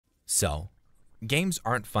So, games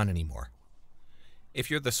aren't fun anymore. If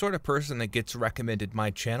you're the sort of person that gets recommended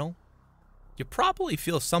my channel, you probably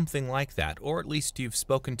feel something like that, or at least you've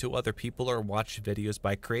spoken to other people or watched videos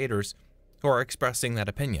by creators who are expressing that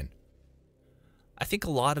opinion. I think a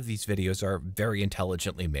lot of these videos are very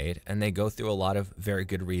intelligently made, and they go through a lot of very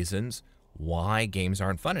good reasons why games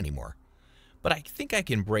aren't fun anymore. But I think I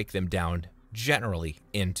can break them down generally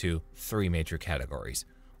into three major categories.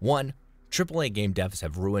 One, AAA game devs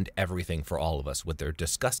have ruined everything for all of us with their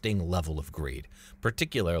disgusting level of greed,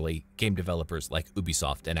 particularly game developers like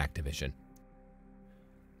Ubisoft and Activision.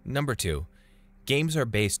 Number two, games are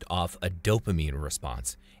based off a dopamine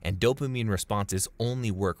response, and dopamine responses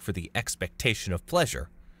only work for the expectation of pleasure.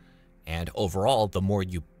 And overall, the more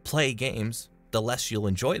you play games, the less you'll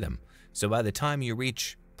enjoy them. So by the time you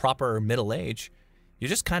reach proper middle age, you're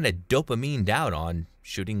just kind of dopamined out on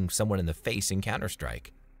shooting someone in the face in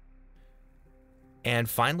Counter-Strike. And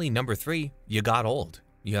finally, number three, you got old.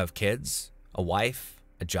 You have kids, a wife,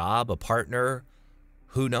 a job, a partner,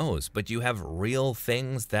 who knows, but you have real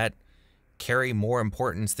things that carry more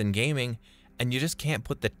importance than gaming, and you just can't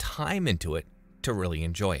put the time into it to really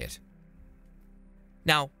enjoy it.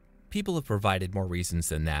 Now, people have provided more reasons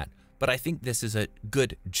than that, but I think this is a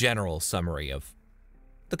good general summary of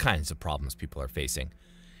the kinds of problems people are facing.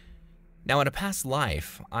 Now, in a past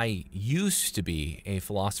life, I used to be a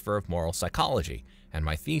philosopher of moral psychology, and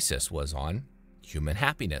my thesis was on human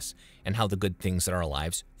happiness and how the good things in our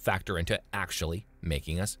lives factor into actually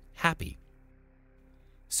making us happy.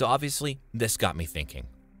 So obviously, this got me thinking.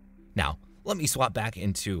 Now, let me swap back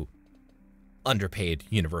into underpaid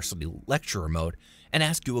university lecturer mode and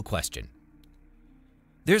ask you a question.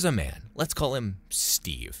 There's a man, let's call him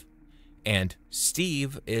Steve. And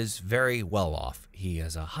Steve is very well off. He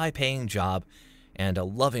has a high-paying job and a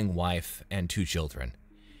loving wife and 2 children.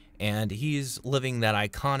 And he's living that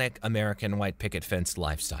iconic American white picket fence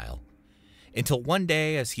lifestyle. Until one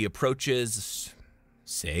day, as he approaches,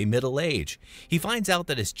 say, middle age, he finds out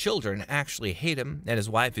that his children actually hate him and his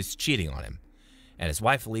wife is cheating on him. And his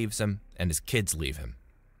wife leaves him and his kids leave him.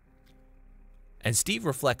 And Steve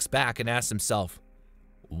reflects back and asks himself,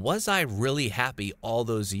 was I really happy all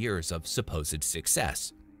those years of supposed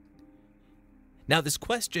success? Now, this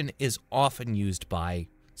question is often used by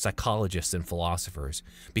psychologists and philosophers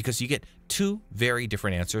because you get 2 very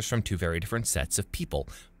different answers from 2 very different sets of people.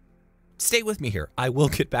 Stay with me here. I will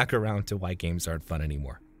get back around to why games aren't fun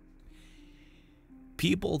anymore.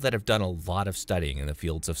 People that have done a lot of studying in the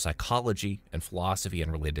fields of psychology and philosophy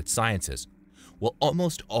and related sciences will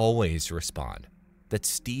almost always respond that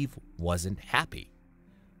Steve wasn't happy,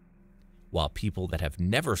 while people that have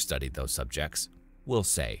never studied those subjects will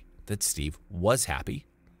say that Steve was happy,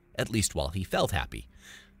 at least while he felt happy.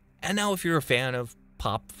 And now if you're a fan of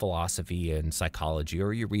pop philosophy and psychology,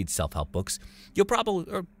 or you read self-help books, you'll probably,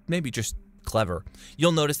 or maybe just clever,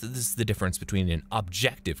 you'll notice that this is the difference between an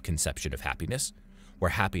objective conception of happiness,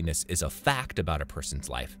 where happiness is a fact about a person's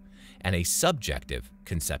life, and a subjective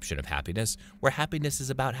conception of happiness, where happiness is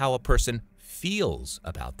about how a person feels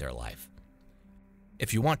about their life.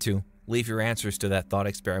 If you want to, leave your answers to that thought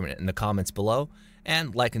experiment in the comments below,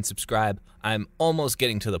 and like and subscribe. I'm almost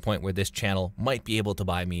getting to the point where this channel might be able to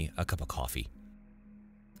buy me a cup of coffee.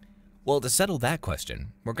 Well, to settle that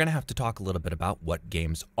question, we're going to have to talk a little bit about what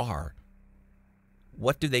games are.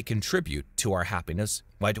 What do they contribute to our happiness?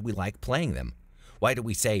 Why do we like playing them? Why do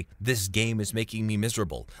we say, this game is making me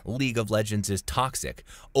miserable, League of Legends is toxic,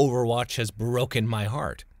 Overwatch has broken my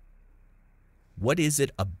heart? What is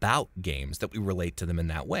it about games that we relate to them in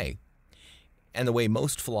that way? And the way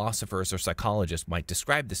most philosophers or psychologists might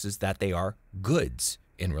describe this is that they are goods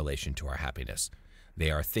in relation to our happiness. They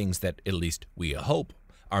are things that, at least we hope,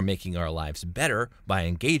 are making our lives better by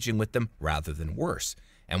engaging with them rather than worse.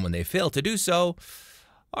 And when they fail to do so,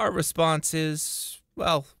 our response is,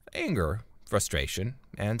 well, anger, frustration,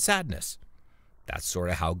 and sadness. That's sort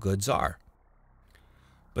of how goods are.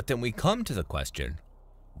 But then we come to the question,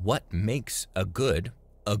 what makes a good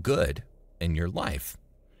in your life?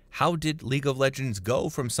 How did League of Legends go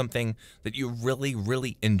from something that you really,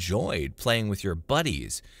 really enjoyed playing with your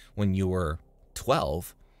buddies when you were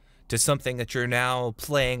 12 to something that you're now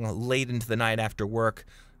playing late into the night after work,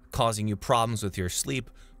 causing you problems with your sleep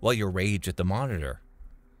while you rage at the monitor?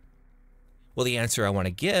 Well, the answer I want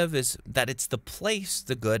to give is that it's the place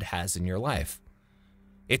the good has in your life.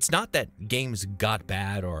 It's not that games got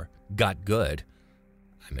bad or got good.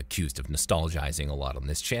 I'm accused of nostalgizing a lot on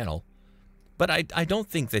this channel. But I don't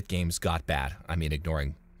think that games got bad. I mean,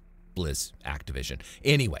 ignoring Blizz Activision.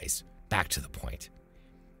 Anyways, back to the point.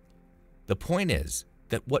 The point is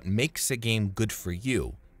that what makes a game good for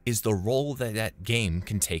you is the role that that game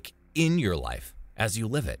can take in your life as you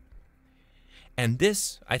live it. And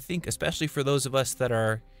this, I think, especially for those of us that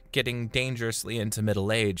are getting dangerously into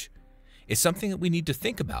middle age, is something that we need to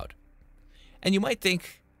think about. And you might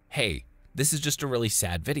think, hey, this is just a really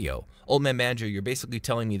sad video. Old Man Manager, you're basically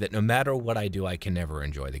telling me that no matter what I do, I can never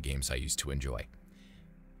enjoy the games I used to enjoy.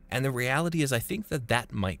 And the reality is, I think that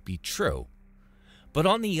that might be true. But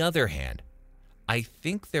on the other hand, I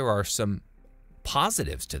think there are some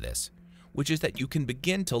positives to this, which is that you can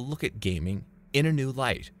begin to look at gaming in a new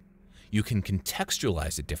light. You can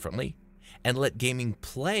contextualize it differently and let gaming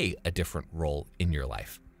play a different role in your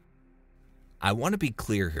life. I want to be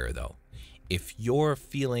clear here, though. If you're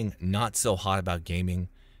feeling not so hot about gaming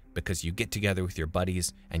because you get together with your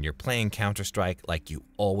buddies and you're playing Counter-Strike like you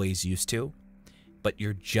always used to, but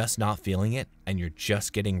you're just not feeling it and you're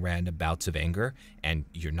just getting random bouts of anger and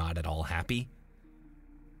you're not at all happy,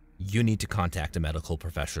 you need to contact a medical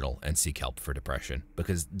professional and seek help for depression,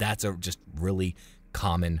 because that's a just really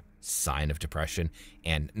common sign of depression,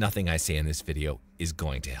 and nothing I say in this video is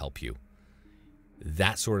going to help you.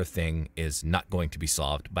 That sort of thing is not going to be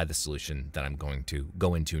solved by the solution that I'm going to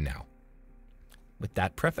go into now. With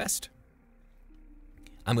that prefaced,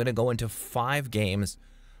 I'm going to go into 5 games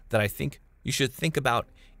that I think you should think about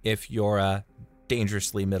if you're a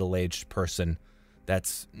dangerously middle-aged person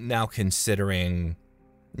that's now considering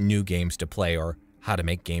new games to play or how to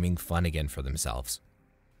make gaming fun again for themselves.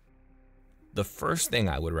 The first thing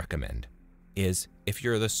I would recommend is, if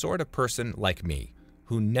you're the sort of person like me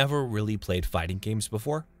who never really played fighting games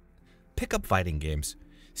before, pick up fighting games.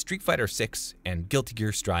 Street Fighter 6 and Guilty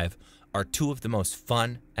Gear Strive are 2 of the most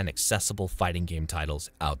fun and accessible fighting game titles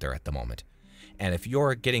out there at the moment. And if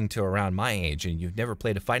you're getting to around my age and you've never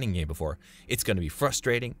played a fighting game before, it's going to be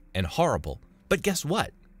frustrating and horrible. But guess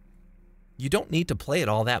what? You don't need to play it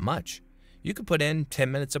all that much. You could put in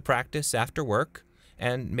 10 minutes of practice after work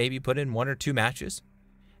and maybe put in 1 or 2 matches.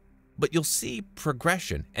 But you'll see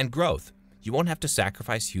progression and growth. You won't have to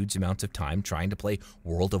sacrifice huge amounts of time trying to play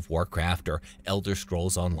World of Warcraft or Elder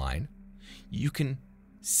Scrolls Online. You can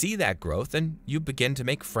see that growth and you begin to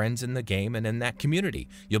make friends in the game and in that community.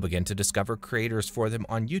 You'll begin to discover creators for them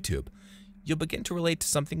on YouTube. You'll begin to relate to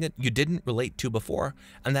something that you didn't relate to before,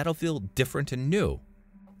 and that'll feel different and new.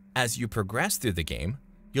 As you progress through the game,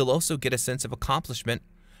 you'll also get a sense of accomplishment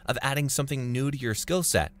of adding something new to your skill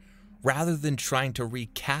set, rather than trying to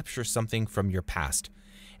recapture something from your past.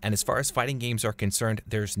 And as far as fighting games are concerned,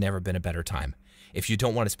 there's never been a better time. If you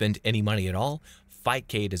don't want to spend any money at all,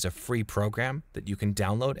 Fightcade is a free program that you can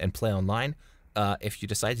download and play online. If you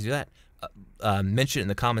decide to do that, mention it in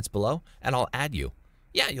the comments below and I'll add you.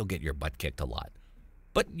 Yeah, you'll get your butt kicked a lot,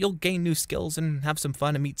 but you'll gain new skills and have some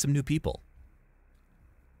fun and meet some new people.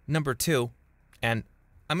 Number 2, and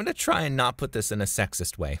I'm going to try and not put this in a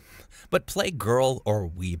sexist way, but play girl or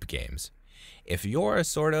weeb games. If you're a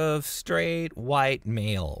sort of straight white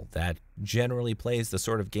male that generally plays the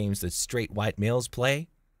sort of games that straight white males play,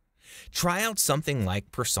 try out something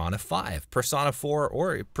like Persona 5, Persona 4,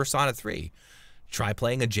 or Persona 3. Try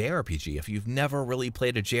playing a JRPG if you've never really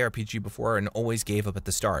played a JRPG before and always gave up at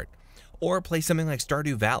the start. Or play something like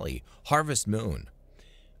Stardew Valley, Harvest Moon.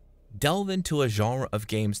 Delve into a genre of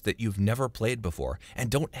games that you've never played before and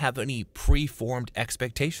don't have any pre-formed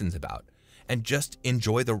expectations about, and just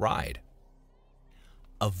enjoy the ride.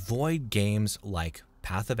 Avoid games like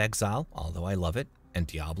Path of Exile, although I love it, and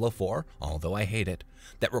Diablo 4, although I hate it,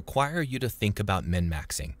 that require you to think about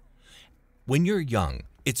min-maxing. When you're young,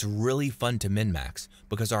 it's really fun to min-max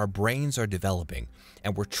because our brains are developing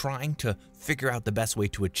and we're trying to figure out the best way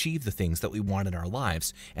to achieve the things that we want in our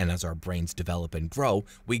lives. And as our brains develop and grow,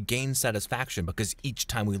 we gain satisfaction because each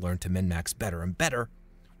time we learn to min-max better and better,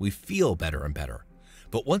 we feel better and better.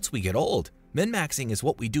 But once we get old, min-maxing is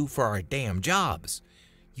what we do for our damn jobs.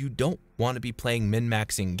 You don't want to be playing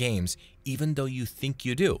min-maxing games even though you think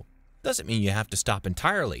you do. Doesn't mean you have to stop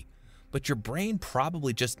entirely, but your brain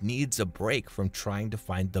probably just needs a break from trying to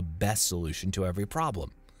find the best solution to every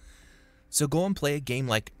problem. So go and play a game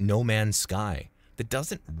like No Man's Sky that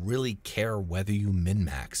doesn't really care whether you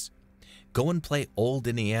min-max. Go and play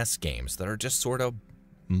old NES games that are just sort of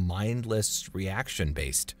mindless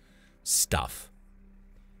reaction-based stuff.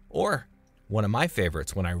 Or, one of my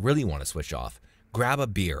favorites when I really want to switch off, grab a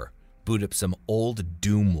beer, boot up some old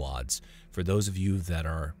Doom wads. For those of you that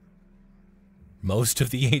are most of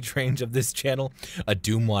the age range of this channel, a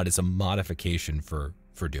Doom wad is a modification for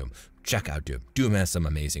Doom. Check out Doom. Doom has some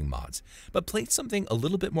amazing mods. But play something a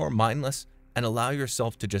little bit more mindless and allow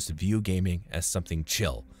yourself to just view gaming as something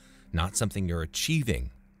chill, not something you're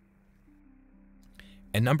achieving.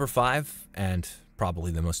 And number 5, and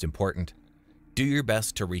probably the most important, do your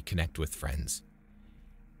best to reconnect with friends.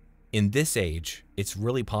 In this age, it's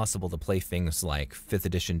really possible to play things like 5th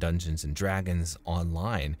edition Dungeons & Dragons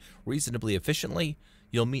online reasonably efficiently.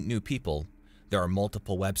 You'll meet new people. There are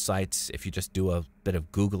multiple websites, if you just do a bit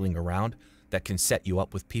of Googling around, that can set you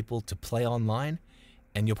up with people to play online,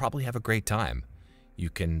 and you'll probably have a great time. You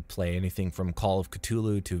can play anything from Call of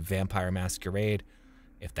Cthulhu to Vampire Masquerade,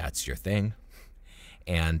 if that's your thing,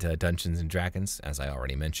 and Dungeons & Dragons, as I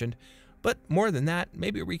already mentioned. But more than that,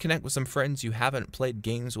 maybe reconnect with some friends you haven't played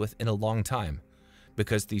games with in a long time,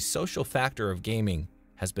 because the social factor of gaming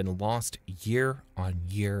has been lost year on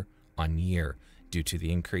year on year due to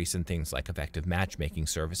the increase in things like effective matchmaking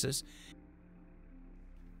services.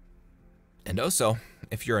 And also,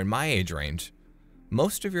 if you're in my age range,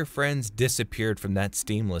 most of your friends disappeared from that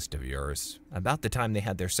Steam list of yours about the time they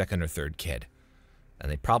had their second or third kid,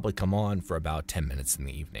 and they'd probably come on for about 10 minutes in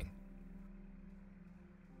the evening.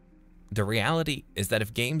 The reality is that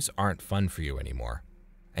if games aren't fun for you anymore,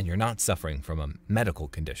 and you're not suffering from a medical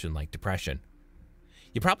condition like depression,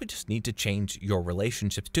 you probably just need to change your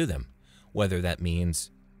relationships to them, whether that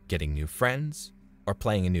means getting new friends, or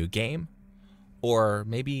playing a new game, or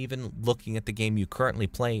maybe even looking at the game you currently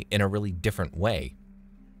play in a really different way.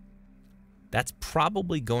 That's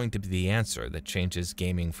probably going to be the answer that changes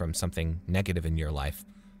gaming from something negative in your life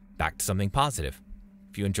back to something positive.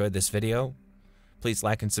 If you enjoyed this video, please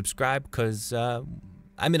like and subscribe, because,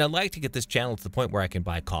 I'd like to get this channel to the point where I can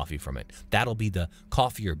buy coffee from it. That'll be the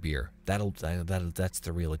coffee or beer. That's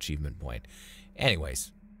the real achievement point.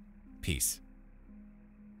 Anyways, peace.